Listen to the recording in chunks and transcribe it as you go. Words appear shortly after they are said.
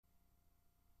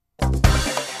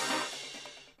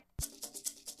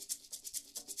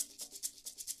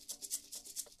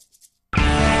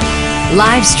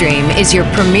Livestream is your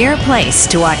premier place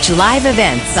to watch live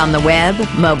events on the web,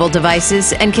 mobile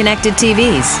devices, and connected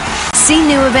TVs. See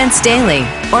new events daily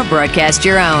or broadcast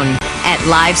your own at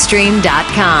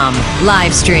livestream.com.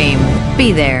 Livestream.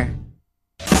 Be there.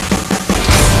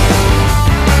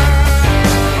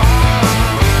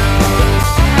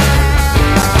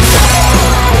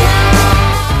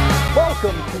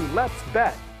 Welcome to Let's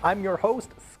Bet. I'm your host,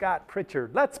 Scott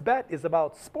Pritchard. Let's Bet is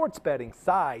about sports betting,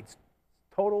 sides,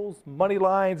 totals, money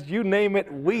lines, you name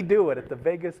it, we do it at the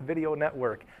Vegas Video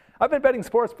Network. I've been betting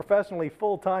sports professionally,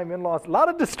 full-time, in-laws. A lot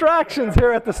of distractions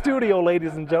here at the studio,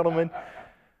 ladies and gentlemen.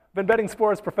 Been betting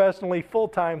sports professionally,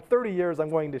 full-time, 30 years. I'm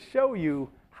going to show you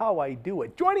how I do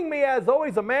it. Joining me, as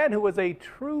always, a man who is a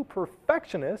true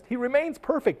perfectionist. He remains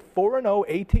perfect,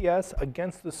 4-0 ATS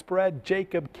against the spread,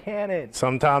 Jacob Cannon.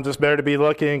 Sometimes it's better to be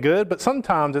lucky and good, but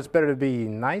sometimes it's better to be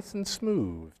nice and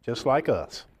smooth, just like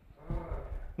us.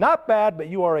 Not bad, but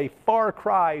you are a far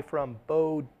cry from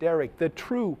Bo Derek, the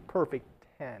true perfect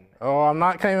 10. Oh, I'm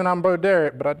not claiming I'm Bo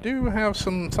Derek, but I do have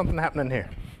something happening here.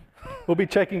 We'll be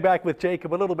checking back with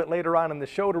Jacob a little bit later on in the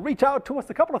show. To reach out to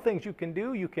us, a couple of things you can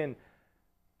do. You can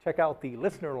check out the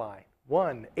listener line,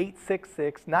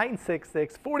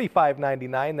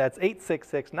 1-866-966-4599. That's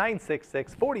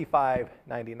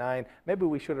 866-966-4599. Maybe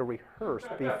we should have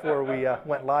rehearsed before we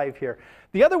went live here.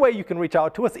 The other way you can reach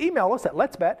out to us, email us at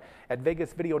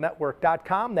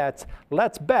letsbet@vegasvideonetwork.com. That's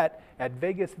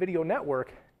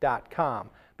letsbet@vegasvideonetwork.com.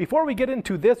 Before we get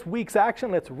into this week's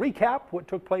action, let's recap what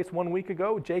took place 1 week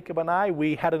ago. Jacob and I,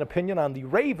 we had an opinion on the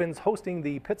Ravens hosting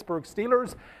the Pittsburgh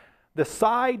Steelers. The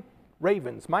side,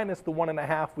 Ravens, minus the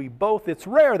 1.5. It's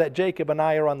rare that Jacob and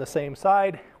I are on the same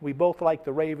side. We both like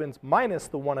the Ravens, minus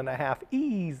the 1.5.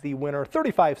 Easy winner,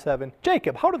 35-7.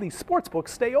 Jacob, how do these sports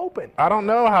books stay open? I don't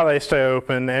know how they stay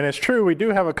open, and it's true we do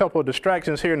have a couple of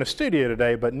distractions here in the studio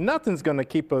today, but nothing's going to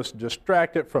keep us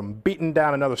distracted from beating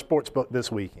down another sports book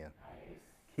this weekend.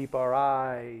 Keep our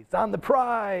eyes on the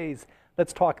prize.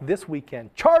 Let's talk this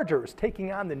weekend. Chargers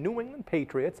taking on the New England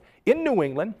Patriots in New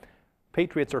England.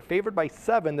 Patriots are favored by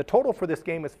 7. The total for this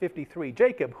game is 53.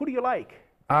 Jacob, who do you like?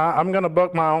 I'm going to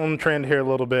buck my own trend here a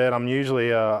little bit. I'm usually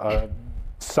a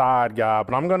side guy,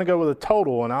 but I'm going to go with a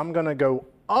total, and I'm going to go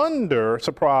under,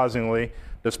 surprisingly,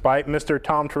 despite Mr.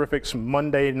 Tom Terrific's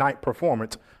Monday night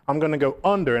performance. I'm going to go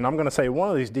under, and I'm going to say one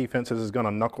of these defenses is going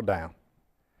to knuckle down.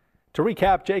 To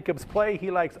recap Jacob's play,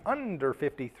 he likes under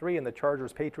 53 in the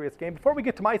Chargers-Patriots game. Before we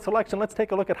get to my selection, let's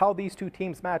take a look at how these two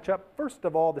teams match up. First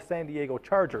of all, the San Diego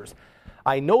Chargers.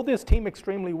 I know this team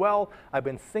extremely well. I've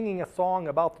been singing a song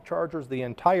about the Chargers the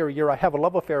entire year. I have a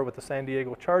love affair with the San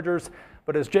Diego Chargers,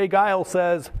 but as Jay Giles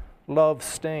says, love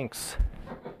stinks.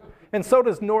 And so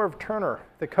does Norv Turner,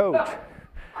 the coach.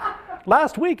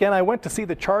 Last weekend, I went to see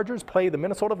the Chargers play the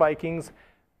Minnesota Vikings.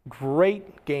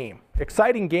 Great game.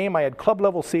 Exciting game. I had club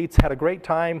level seats, had a great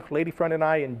time. Lady friend and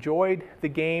I enjoyed the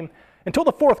game until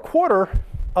the fourth quarter,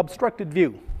 obstructed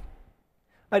view.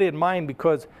 I didn't mind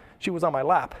because she was on my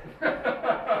lap.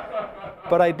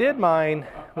 But I did mind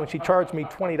when she charged me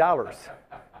 $20.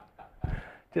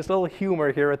 Just a little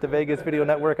humor here at the Vegas Video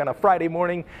Network on a Friday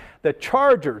morning. The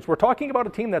Chargers, we're talking about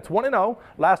a team that's 1-0.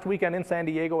 Last weekend in San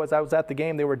Diego, as I was at the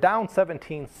game, they were down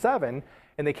 17-7.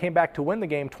 And they came back to win the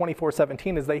game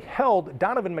 24-17 as they held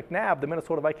Donovan McNabb, the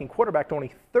Minnesota Viking quarterback, to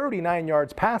only 39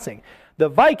 yards passing. The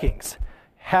Vikings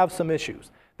have some issues.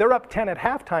 They're up 10 at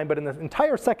halftime, but in the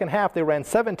entire second half, they ran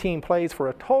 17 plays for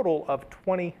a total of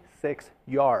 26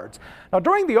 yards. Now,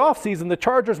 during the offseason, the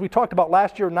Chargers, we talked about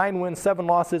last year, 9 wins, 7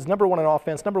 losses, number 1 in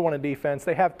offense, number 1 in defense.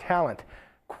 They have talent,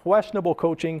 questionable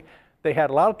coaching. They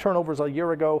had a lot of turnovers a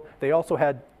year ago. They also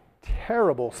had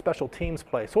terrible special teams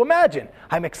play. So imagine,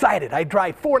 I'm excited. I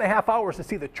drive 4.5 hours to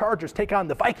see the Chargers take on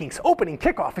the Vikings. Opening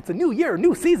kickoff. It's a new year,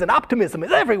 new season. Optimism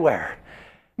is everywhere.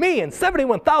 Me and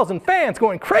 71,000 fans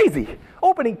going crazy.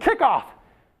 Opening kickoff.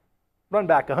 Run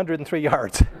back 103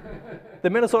 yards. The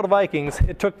Minnesota Vikings,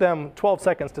 it took them 12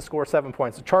 seconds to score 7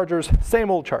 points. The Chargers, same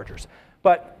old Chargers.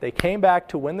 But they came back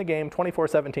to win the game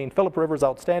 24-17. Phillip Rivers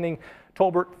outstanding.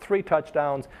 Tolbert, 3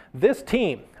 touchdowns. This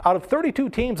team, out of 32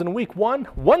 teams in week 1,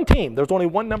 one team, there's only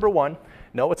one number 1.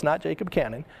 No, it's not Jacob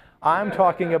Cannon. I'm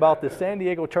talking about the San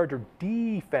Diego Charger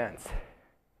defense.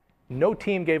 No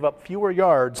team gave up fewer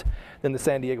yards than the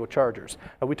San Diego Chargers.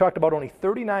 We talked about only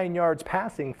 39 yards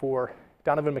passing for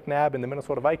Donovan McNabb and the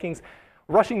Minnesota Vikings.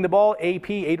 Rushing the ball,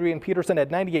 Adrian Peterson had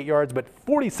 98 yards, but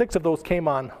 46 of those came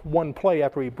on one play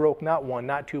after he broke not 1,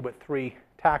 not 2, but 3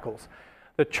 tackles.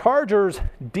 The Chargers,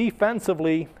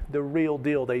 defensively, the real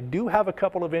deal. They do have a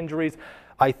couple of injuries.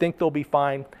 I think they'll be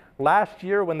fine. Last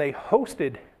year when they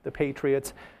hosted the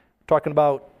Patriots, talking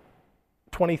about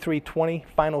 23-20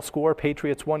 final score.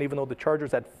 Patriots won, even though the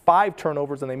Chargers had 5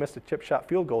 turnovers and they missed a chip shot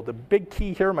field goal. The big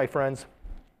key here, my friends,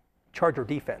 Charger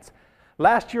defense.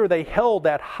 Last year, they held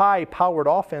that high-powered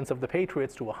offense of the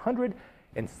Patriots to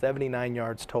 179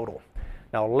 yards total.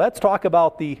 Now, let's talk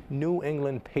about the New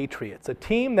England Patriots, a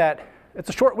team that it's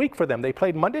a short week for them. They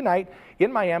played Monday night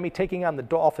in Miami, taking on the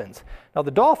Dolphins. Now,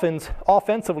 the Dolphins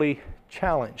offensively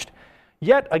challenged.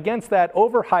 Yet, against that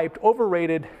overhyped,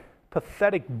 overrated,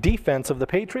 pathetic defense of the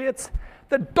Patriots,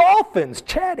 the Dolphins,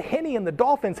 Chad Henne and the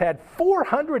Dolphins had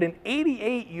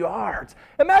 488 yards.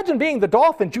 Imagine being the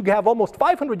Dolphins. You have almost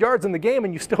 500 yards in the game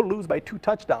and you still lose by 2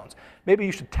 touchdowns. Maybe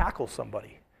you should tackle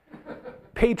somebody.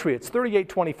 Patriots,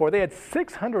 38-24. They had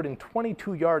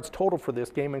 622 yards total for this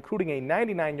game, including a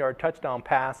 99-yard touchdown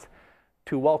pass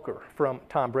to Welker from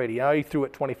Tom Brady. Now, he threw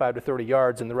it 25 to 30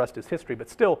 yards, and the rest is history, but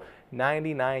still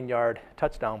 99-yard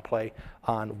touchdown play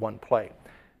on one play.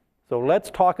 So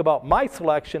let's talk about my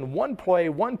selection. One play,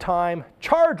 one time,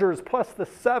 Chargers plus the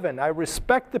 7. I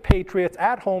respect the Patriots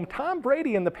at home. Tom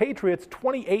Brady and the Patriots,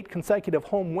 28 consecutive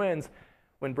home wins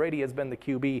when Brady has been the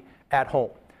QB at home.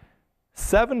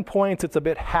 7 points, it's a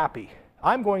bit happy.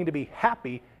 I'm going to be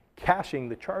happy cashing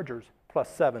the Chargers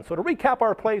plus 7. So to recap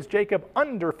our plays, Jacob,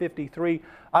 under 53.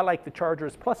 I like the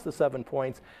Chargers plus the 7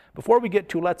 points. Before we get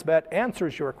to Let's Bet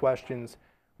answers your questions,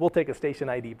 we'll take a station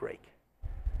ID break.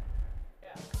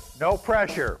 No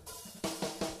pressure.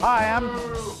 Hi,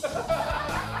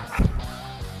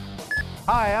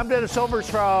 I'm Dennis Silvers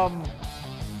from,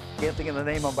 can't think of the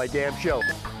name of my damn show.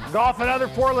 Golf and other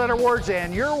 4-letter words,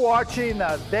 and you're watching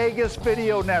the Vegas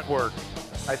Video Network,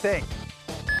 I think.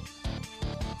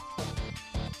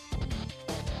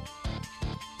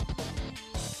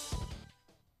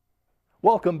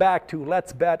 Welcome back to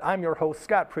Let's Bet. I'm your host,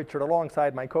 Scott Pritchard,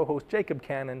 alongside my co-host, Jacob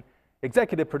Cannon,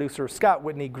 executive producer, Scott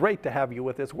Whitney. Great to have you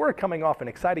with us. We're coming off an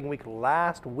exciting week.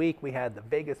 Last week, we had the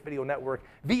Vegas Video Network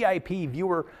VIP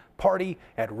viewer party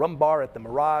at Rum Bar at the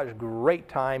Mirage. Great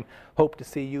time. Hope to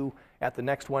see you at the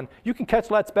next one. You can catch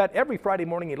Let's Bet every Friday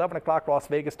morning, 11 o'clock Las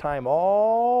Vegas time.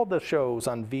 All the shows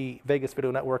on Vegas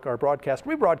Video Network are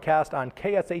rebroadcast on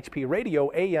KSHP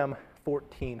Radio AM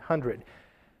 1400.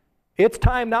 It's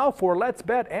time now for Let's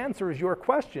Bet Answers Your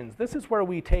Questions. This is where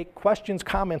we take questions,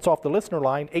 comments off the listener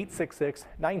line,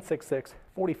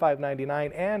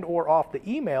 866-966-4599, and or off the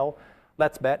email,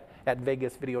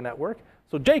 letsbet@Vegas Video Network.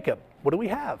 So Jacob, what do we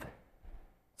have?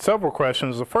 Several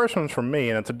questions. The first one's from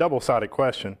me, and it's a double-sided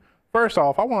question. First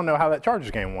off, I want to know how that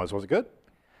Chargers game was. Was it good?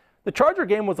 The Charger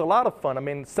game was a lot of fun. I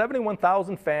mean,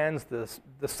 71,000 fans, the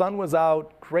sun was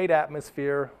out, great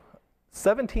atmosphere.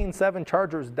 17-7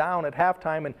 Chargers down at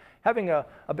halftime, and having a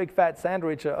big fat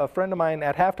sandwich. A friend of mine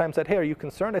at halftime said, "Hey, are you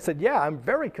concerned?" I said, "Yeah, I'm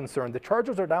very concerned. The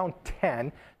Chargers are down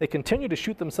 10. They continue to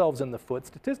shoot themselves in the foot.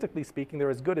 Statistically speaking, they're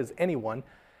as good as anyone.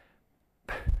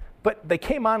 But they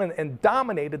came on and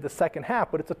dominated the second half,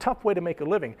 but it's a tough way to make a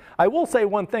living." I will say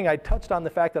one thing. I touched on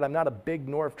the fact that I'm not a big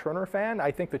Norv Turner fan.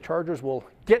 I think the Chargers will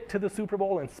get to the Super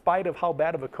Bowl in spite of how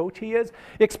bad of a coach he is.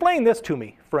 Explain this to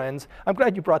me, friends. I'm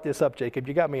glad you brought this up, Jacob.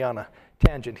 You got me on a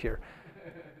tangent here.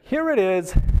 Here it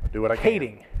is. Do what I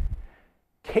can.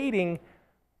 Kading,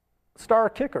 star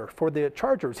kicker for the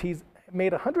Chargers. He's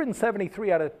made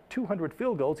 173 out of 200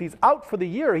 field goals. He's out for the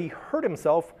year. He hurt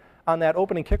himself on that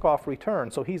opening kickoff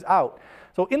return, so he's out.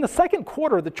 So in the second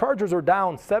quarter, the Chargers are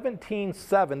down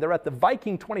 17-7. They're at the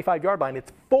Viking 25-yard line.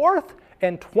 It's 4th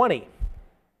and 20.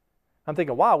 I'm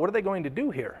thinking, wow, what are they going to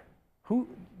do here?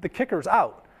 The kicker's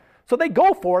out. So they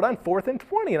go for it on 4th and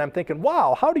 20, and I'm thinking,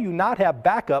 wow, how do you not have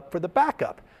backup for the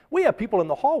backup? We have people in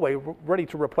the hallway ready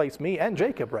to replace me and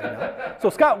Jacob right now. So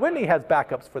Scott Whitney has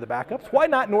backups for the backups. Why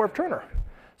not Norv Turner?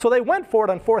 So they went for it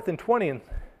on 4th and 20, and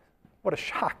what a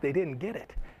shock, they didn't get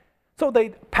it. So they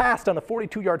passed on a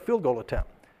 42-yard field goal attempt.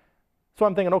 So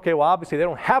I'm thinking, okay, well, obviously they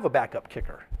don't have a backup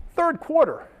kicker. Third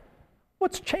quarter,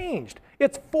 what's changed?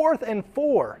 It's 4th and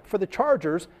 4 for the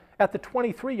Chargers at the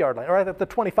 23-yard line, or at the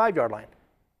 25-yard line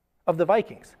of the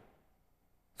Vikings.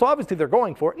 So obviously they're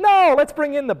going for it. No, let's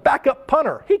bring in the backup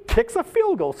punter. He kicks a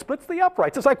field goal, splits the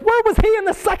uprights. It's like, where was he in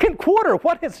the second quarter?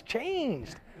 What has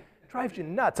changed? It drives you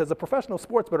nuts. As a professional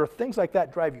sports bettor, things like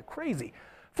that drive you crazy.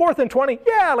 4th and 20,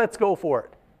 yeah, let's go for it.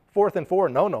 4th and 4,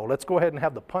 no, let's go ahead and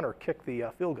have the punter kick the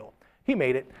field goal. He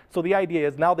made it. So the idea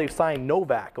is now they've signed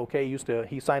Novak, okay? He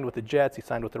signed with the Jets, he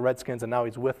signed with the Redskins, and now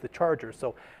he's with the Chargers.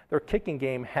 So their kicking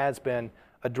game has been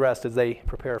addressed as they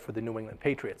prepare for the New England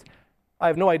Patriots. I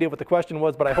have no idea what the question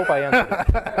was, but I hope I answered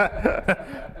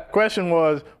it. Question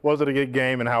was it a good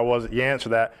game and how was it? You answered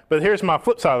that. But here's my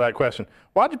flip side of that question.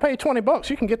 Why'd you pay $20?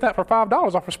 You can get that for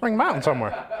 $5 off of Spring Mountain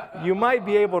somewhere. You might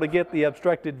be able to get the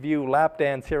obstructed view lap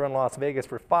dance here in Las Vegas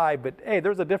for $5, but hey,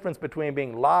 there's a difference between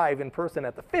being live in person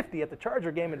at the 50 at the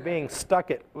Charger game and being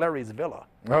stuck at Larry's Villa.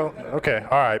 Oh, okay.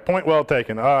 All right. Point well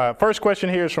taken. First question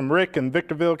here is from Rick in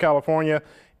Victorville, California.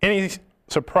 Any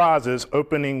surprises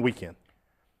opening weekend?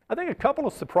 I think a couple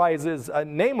of surprises,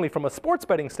 namely from a sports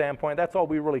betting standpoint. That's all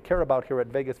we really care about here at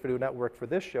Vegas Video Network for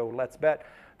this show, Let's Bet.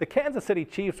 The Kansas City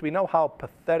Chiefs, we know how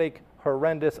pathetic,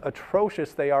 horrendous,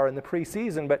 atrocious they are in the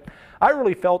preseason, but I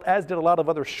really felt, as did a lot of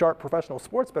other sharp professional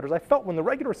sports bettors, I felt when the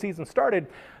regular season started,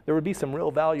 there would be some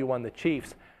real value on the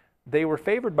Chiefs. They were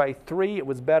favored by 3. It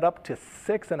was bet up to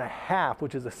 6.5,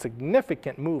 which is a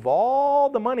significant move. All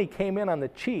the money came in on the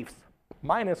Chiefs,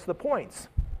 minus the points.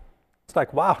 It's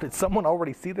like, wow, did someone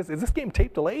already see this? Is this game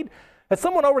tape delayed? Has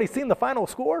someone already seen the final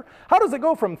score? How does it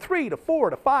go from 3 to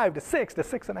 4 to 5 to 6 to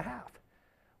 6.5?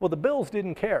 Well, the Bills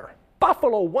didn't care.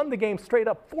 Buffalo won the game straight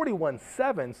up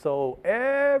 41-7, so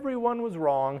everyone was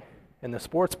wrong, and the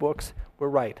sports books were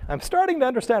right. I'm starting to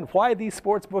understand why these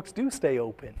sports books do stay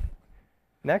open.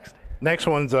 Next. Next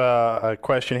one's a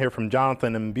question here from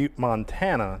Jonathan in Butte,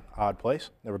 Montana. Odd place,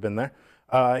 never been there.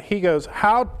 He goes,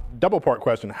 double part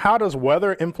question, how does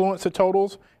weather influence the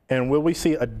totals, and will we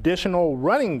see additional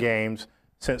running games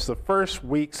since the first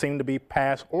week seemed to be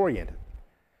pass-oriented?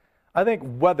 I think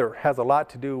weather has a lot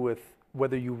to do with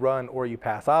whether you run or you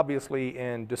pass. Obviously,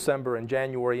 in December and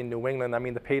January in New England, I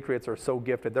mean, the Patriots are so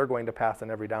gifted, they're going to pass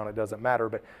on every down, it doesn't matter.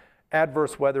 But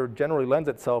adverse weather generally lends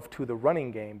itself to the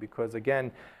running game because,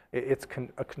 again, it's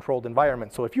a controlled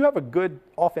environment. So if you have a good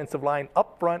offensive line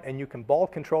up front and you can ball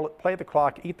control it, play the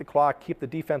clock, eat the clock, keep the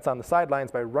defense on the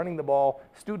sidelines by running the ball,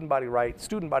 student body right,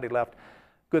 student body left,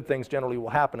 good things generally will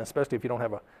happen, especially if you don't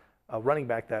have a running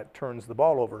back that turns the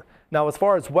ball over. Now, as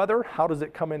far as weather, how does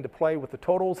it come into play with the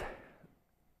totals?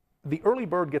 The early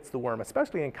bird gets the worm,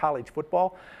 especially in college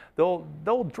football.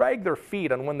 They'll drag their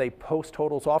feet on when they post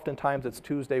totals. Oftentimes it's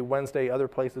Tuesday, Wednesday. Other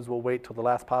places will wait till the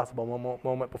last possible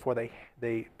moment before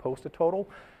they post a total.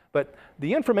 But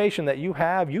the information that you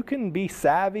have, you can be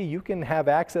savvy. You can have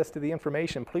access to the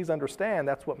information. Please understand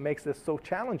that's what makes this so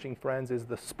challenging, friends, is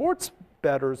the sports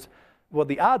bettors, well,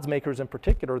 the odds makers in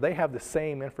particular, they have the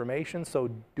same information, so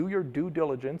do your due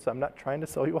diligence. I'm not trying to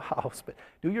sell you a house, but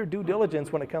do your due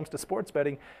diligence when it comes to sports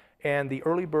betting, and the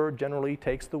early bird generally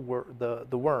takes the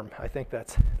worm. I think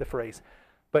that's the phrase.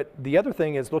 But the other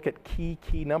thing is look at key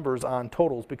numbers on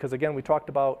totals, because again, we talked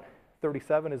about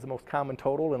 37 is the most common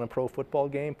total in a pro football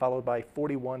game, followed by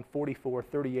 41, 44,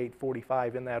 38,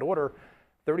 45 in that order.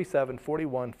 37,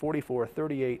 41, 44,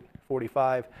 38,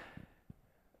 45.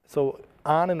 So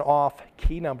on and off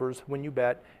key numbers when you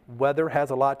bet. Weather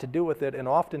has a lot to do with it, and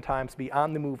oftentimes be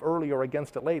on the move early or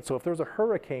against it late. So if there's a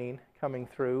hurricane coming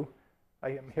through, I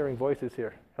am hearing voices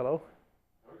here. Hello?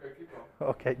 Okay, keep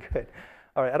going. Okay, good.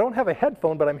 All right, I don't have a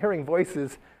headphone, but I'm hearing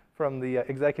voices from the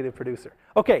executive producer.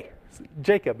 Okay,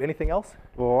 Jacob, anything else?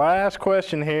 Last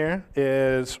question here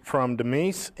is from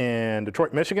Demise in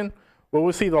Detroit, Michigan. Will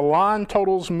we see the line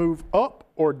totals move up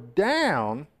or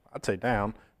down, I'd say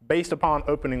down, based upon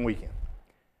opening weekend?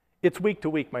 It's week to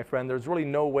week, my friend. There's really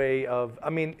no way of, I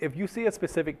mean, if you see a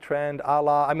specific trend, a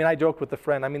la, I mean, I joked with a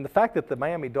friend, I mean, the fact that the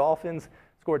Miami Dolphins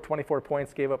scored 24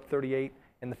 points, gave up 38,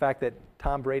 and the fact that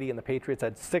Tom Brady and the Patriots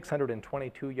had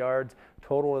 622 yards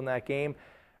total in that game,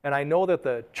 and I know that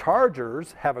the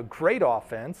Chargers have a great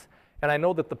offense, and I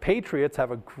know that the Patriots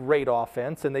have a great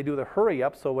offense, and they do the hurry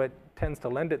up, so it tends to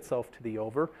lend itself to the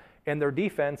over, and their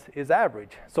defense is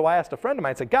average. So I asked a friend of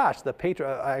mine, I said, gosh,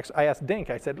 I asked Dink,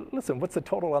 I said, listen, what's the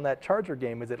total on that Charger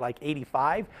game? Is it like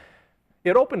 85?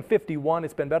 It opened 51,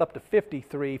 it's been bet up to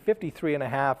 53,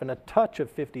 53.5, and a touch of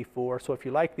 54. So if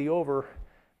you like the over,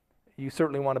 you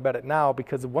certainly want to bet it now,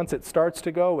 because once it starts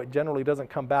to go, it generally doesn't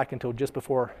come back until just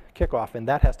before kickoff, and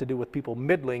that has to do with people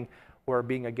middling or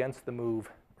being against the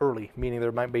move early, meaning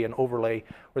there might be an overlay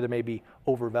or there may be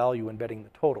overvalue in betting the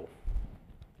total.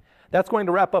 That's going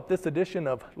to wrap up this edition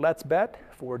of Let's Bet.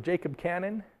 For Jacob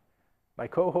Cannon, my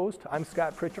co-host, I'm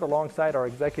Scott Pritchard alongside our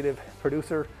executive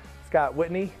producer, Scott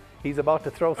Whitney. He's about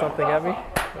to throw something at me.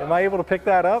 Am I able to pick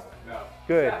that up? No.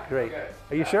 Good, Yeah, great. okay.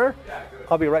 Are you sure? Yeah, good.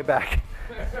 I'll be right back.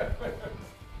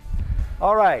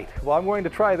 All right, well, I'm going to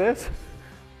try this.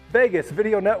 Vegas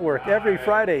Video Network every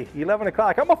Friday, 11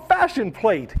 o'clock. I'm a fashion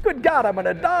plate. Good God, I'm an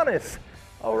Adonis.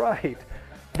 All right.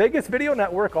 Vegas Video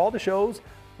Network, all the shows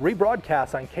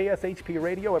rebroadcast on KSHP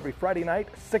Radio every Friday night,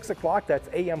 6 o'clock. That's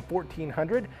AM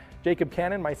 1400. Jacob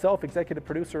Cannon, myself, executive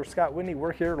producer Scott Whitney.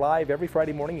 We're here live every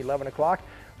Friday morning, 11 o'clock.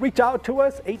 Reach out to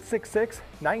us,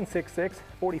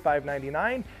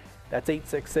 866-966-4599. That's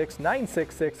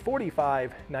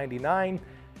 866-966-4599.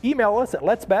 Email us at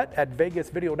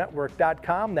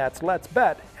letsbet@vegasvideonetwork.com. That's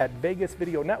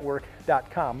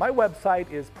letsbet@vegasvideonetwork.com. My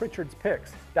website is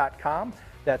pritchardspicks.com.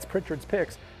 That's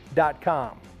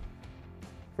pritchardspicks.com.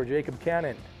 For Jacob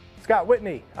Cannon, Scott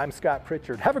Whitney, I'm Scott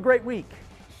Pritchard. Have a great week.